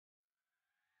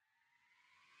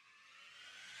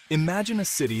Imagine a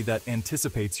city that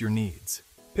anticipates your needs.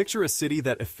 Picture a city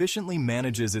that efficiently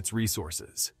manages its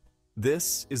resources.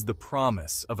 This is the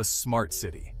promise of a smart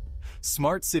city.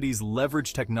 Smart cities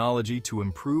leverage technology to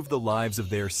improve the lives of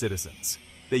their citizens.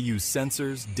 They use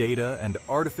sensors, data, and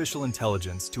artificial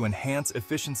intelligence to enhance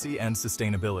efficiency and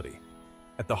sustainability.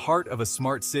 At the heart of a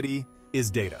smart city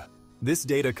is data. This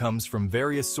data comes from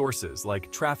various sources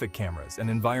like traffic cameras and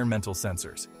environmental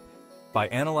sensors. By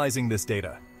analyzing this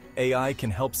data, AI can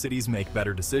help cities make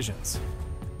better decisions.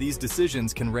 These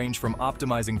decisions can range from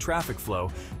optimizing traffic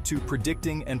flow to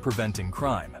predicting and preventing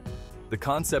crime. The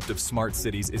concept of smart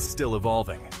cities is still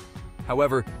evolving.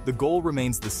 However, the goal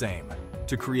remains the same: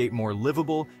 to create more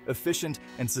livable, efficient,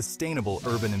 and sustainable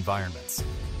urban environments.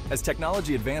 As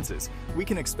technology advances, we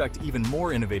can expect even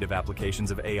more innovative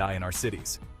applications of AI in our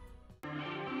cities.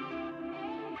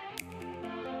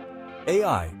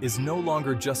 AI is no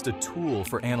longer just a tool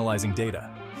for analyzing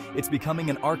data. It's becoming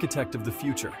an architect of the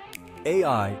future.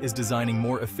 AI is designing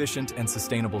more efficient and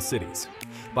sustainable cities.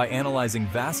 By analyzing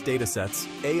vast datasets,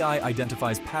 AI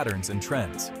identifies patterns and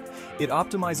trends. It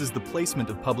optimizes the placement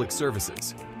of public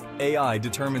services. AI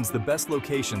determines the best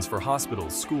locations for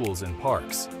hospitals, schools, and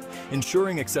parks,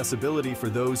 ensuring accessibility for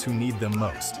those who need them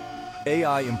most.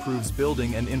 AI improves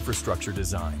building and infrastructure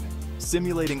design,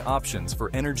 simulating options for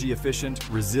energy-efficient,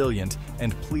 resilient,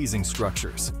 and pleasing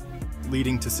structures,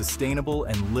 leading to sustainable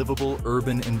and livable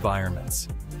urban environments.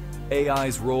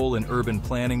 AI's role in urban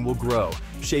planning will grow,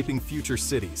 shaping future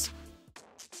cities.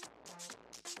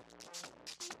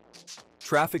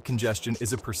 Traffic congestion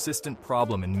is a persistent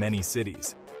problem in many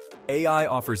cities. AI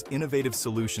offers innovative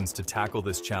solutions to tackle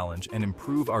this challenge and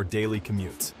improve our daily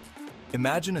commutes.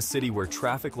 Imagine a city where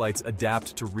traffic lights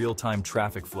adapt to real-time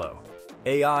traffic flow.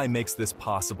 AI makes this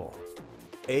possible.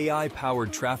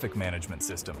 AI-powered traffic management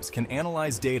systems can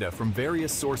analyze data from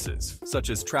various sources, such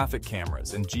as traffic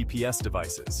cameras and GPS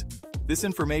devices. This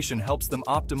information helps them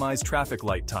optimize traffic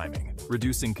light timing,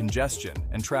 reducing congestion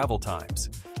and travel times.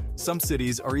 Some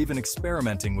cities are even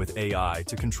experimenting with AI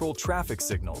to control traffic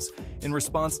signals in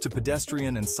response to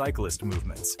pedestrian and cyclist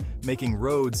movements, making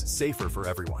roads safer for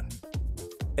everyone.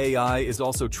 AI is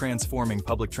also transforming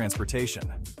public transportation.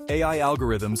 AI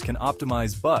algorithms can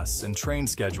optimize bus and train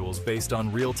schedules based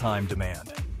on real-time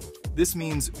demand. This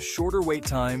means shorter wait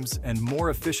times and more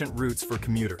efficient routes for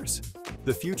commuters.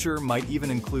 The future might even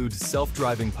include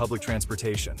self-driving public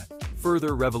transportation,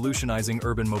 further revolutionizing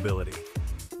urban mobility.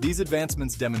 These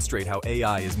advancements demonstrate how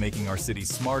AI is making our cities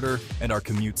smarter and our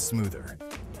commutes smoother.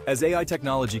 As AI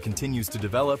technology continues to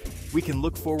develop, we can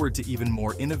look forward to even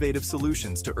more innovative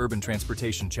solutions to urban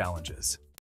transportation challenges.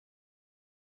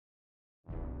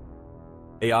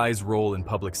 AI's role in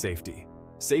public safety.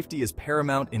 Safety is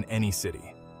paramount in any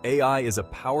city. AI is a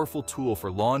powerful tool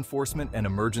for law enforcement and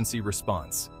emergency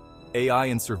response. AI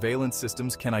and surveillance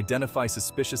systems can identify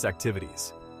suspicious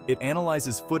activities. It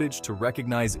analyzes footage to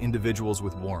recognize individuals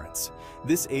with warrants.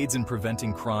 This aids in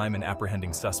preventing crime and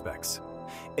apprehending suspects.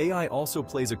 AI also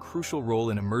plays a crucial role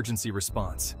in emergency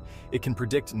response. It can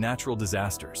predict natural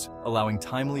disasters, allowing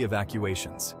timely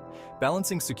evacuations.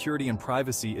 Balancing security and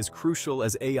privacy is crucial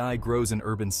as AI grows in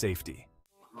urban safety.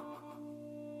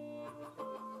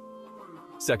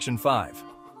 Section 5.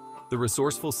 The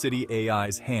resourceful city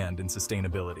AI's hand in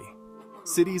sustainability.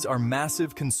 Cities are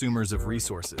massive consumers of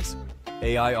resources.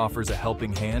 AI offers a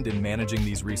helping hand in managing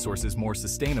these resources more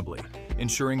sustainably,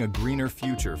 ensuring a greener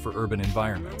future for urban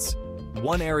environments.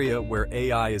 One area where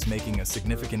AI is making a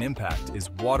significant impact is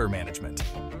water management.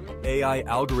 AI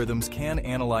algorithms can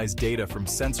analyze data from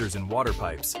sensors in water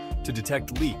pipes to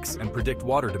detect leaks and predict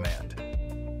water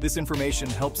demand. This information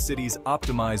helps cities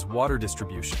optimize water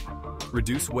distribution,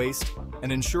 reduce waste,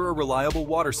 and ensure a reliable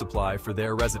water supply for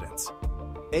their residents.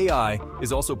 AI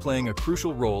is also playing a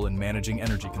crucial role in managing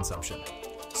energy consumption.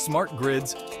 Smart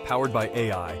grids, powered by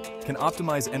AI, can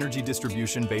optimize energy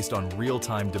distribution based on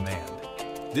real-time demand.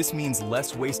 This means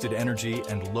less wasted energy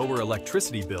and lower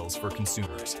electricity bills for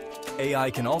consumers.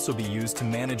 AI can also be used to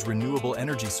manage renewable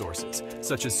energy sources,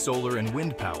 such as solar and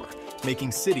wind power,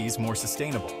 making cities more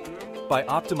sustainable. By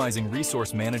optimizing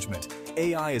resource management,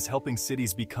 AI is helping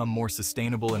cities become more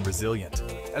sustainable and resilient.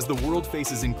 As the world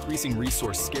faces increasing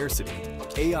resource scarcity,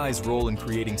 AI's role in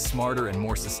creating smarter and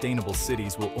more sustainable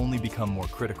cities will only become more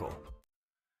critical.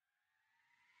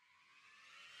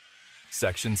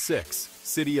 Section 6.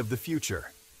 City of the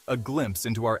Future. A glimpse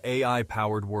into our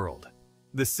AI-powered world.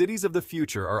 The cities of the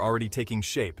future are already taking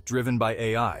shape, driven by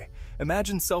AI.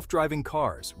 Imagine self-driving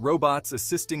cars, robots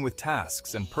assisting with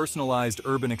tasks, and personalized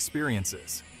urban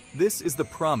experiences. This is the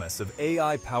promise of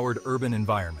AI-powered urban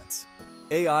environments.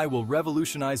 AI will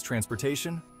revolutionize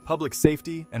transportation, public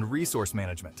safety, and resource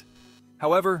management.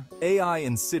 However, AI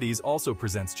in cities also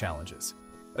presents challenges.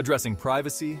 Addressing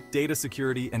privacy, data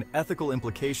security, and ethical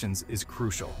implications is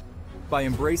crucial. By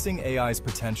embracing AI's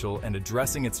potential and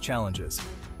addressing its challenges,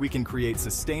 we can create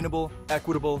sustainable,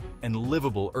 equitable, and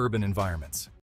livable urban environments.